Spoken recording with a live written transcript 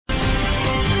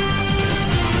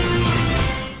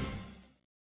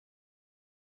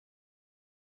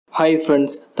Hi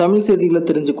friends, Tamil செய்திகளை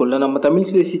தெரிஞ்சுக்கொள்ள நம்ம Tamil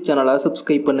Spacey சேனலை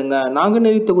சப்ஸ்கிரைப் பண்ணுங்க.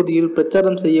 நாங்குநேரி தொகுதியில்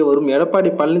பிரச்சாரம் செய்ய வரும் எடப்பாடி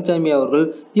பழனிசாமி அவர்கள்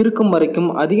இருக்கும் வரைக்கும்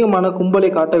அதிகமான கும்பலை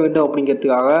காட்ட வேண்டும்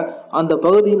அப்படிங்கிறதுக்காக அந்த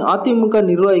பகுதியின் அதிமுக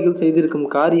நிர்வாகிகள் செய்திருக்கும்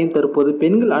காரியம் தற்போது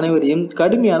பெண்கள் அனைவரையும்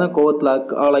கடுமையான கோபத்தில்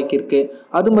ஆளாக்கியிருக்கு.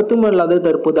 அது மட்டுமல்லாது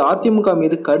தற்போது அதிமுக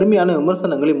மீது கடுமையான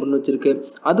விமர்சனங்களை முன் வச்சிருக்கு.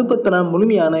 அது பற்றின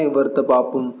முழுமையான விவரத்தை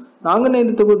பார்ப்போம்.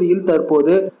 நாங்குநேரி தொகுதியில்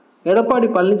தற்போது எடப்பாடி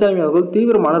பழனிசாமி அவர்கள்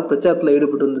தீவிரமான பிரச்சாரத்தில்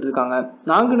ஈடுபட்டு வந்துட்டு இருக்காங்க.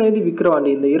 நாங்குநேரி,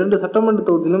 விக்கிரவாண்டி இந்த 2 சட்டமன்ற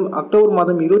தொகுதியிலும் அக்டோபர்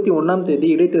மாதம் 21ஆம் தேதி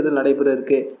இடைத்தேர்தல் நடைபெற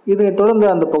இருக்கு. இதனைத் தொடர்ந்து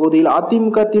அந்த பகுதியில்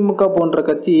அதிமுக, திமுக போன்ற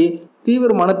கட்சி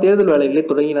தீவிரமான தேர்தல் வேலைகளை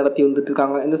தொடங்கி நடத்தி வந்துட்டு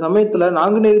இருக்காங்க. இந்த சமயத்துல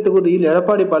நாங்குநேரி தொகுதியில்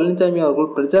எடப்பாடி பழனிசாமி அவர்கள்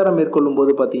பிரச்சாரம் மேற்கொள்ளும்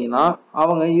போது பாத்தீங்கன்னா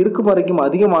அவங்க இருக்கும் வரைக்கும்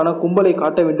அதிகமான கும்பலை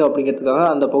காட்ட வேண்டும் அப்படிங்கிறதுக்காக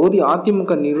அந்த பகுதி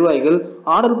அதிமுக நிர்வாகிகள்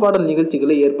ஆடல் பாடல்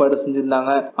நிகழ்ச்சிகளை ஏற்பாடு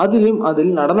செஞ்சிருந்தாங்க.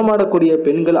 அதில் நடனமாடக்கூடிய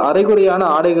பெண்கள் அரைகுறையான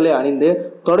ஆடைகளை அணிந்து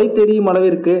தொடை தெரியும்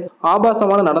அளவிற்கு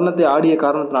ஆபாசமான நடனத்தை ஆடிய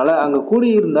காரணத்தினால அங்கு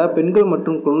கூடியிருந்த பெண்கள்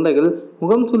மற்றும் குழந்தைகள்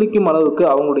முகம் சுளிக்கும் அளவுக்கு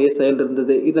அவங்களுடைய செயல்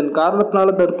இருந்தது. இதன் காரணத்தினால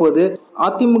தற்போது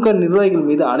அதிமுக நிர்வாகிகள்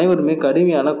மீது அனைவருமே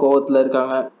கடுமையான கோபத்தில்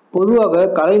இருக்காங்க. பொதுவாக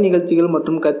கலை நிகழ்ச்சிகள்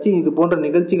மற்றும் கட்சி இது போன்ற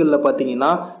நிகழ்ச்சிகளில் பார்த்தீங்கன்னா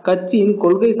கட்சியின்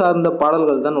கொள்கை சார்ந்த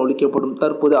பாடல்கள் தான் ஒலிக்கப்படும்.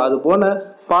 தற்போது அது போன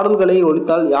பாடல்களை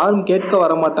ஒலித்தால் யாரும் கேட்க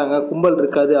வரமாட்டாங்க, கும்பல்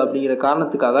இருக்காது அப்படிங்கிற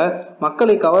காரணத்துக்காக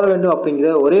மக்களை கவர வேண்டும்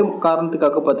அப்படிங்கிற ஒரே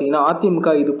காரணத்துக்காக பார்த்தீங்கன்னா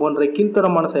அதிமுக இது போன்ற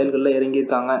கீழ்த்தரமான செயல்களில்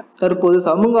இறங்கியிருக்காங்க. தற்போது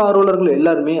சமூக ஆர்வலர்கள்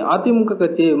எல்லாருமே அதிமுக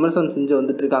கட்சியை விமர்சனம் செஞ்சு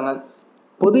வந்துட்டு இருக்காங்க.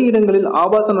 பொது இடங்களில்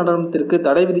ஆபாச நடனத்திற்கு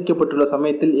தடை விதிக்கப்பட்டுள்ள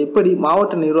சமயத்தில் எப்படி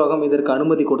மாவட்ட நிர்வாகம் இதற்கு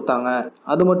அனுமதி கொடுத்தாங்க?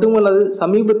 அது மட்டுமல்லாது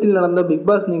சமீபத்தில் நடந்த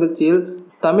பிக்பாஸ் நிகழ்ச்சியில்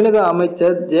தமிழக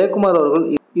அமைச்சர் ஜெயக்குமார் அவர்கள்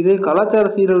இது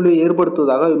கலாச்சார சீரழிவை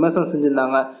ஏற்படுத்துவதாக விமர்சனம்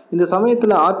செஞ்சிருந்தாங்க. இந்த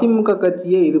சமயத்தில் அதிமுக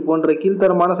கட்சியே இது போன்ற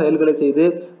கீழ்த்தரமான செயல்களை செய்து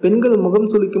பெண்கள் முகம்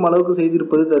சுளிக்கும் அளவுக்கு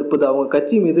செய்திருப்பது தற்போது அவங்க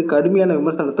கட்சி மீது கடுமையான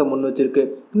விமர்சனத்தை முன் வச்சிருக்கு.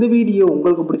 இந்த வீடியோ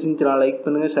உங்களுக்கு பிடிச்சிருந்துச்சுன்னா லைக்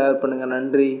பண்ணுங்க, ஷேர் பண்ணுங்க.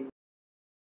 நன்றி.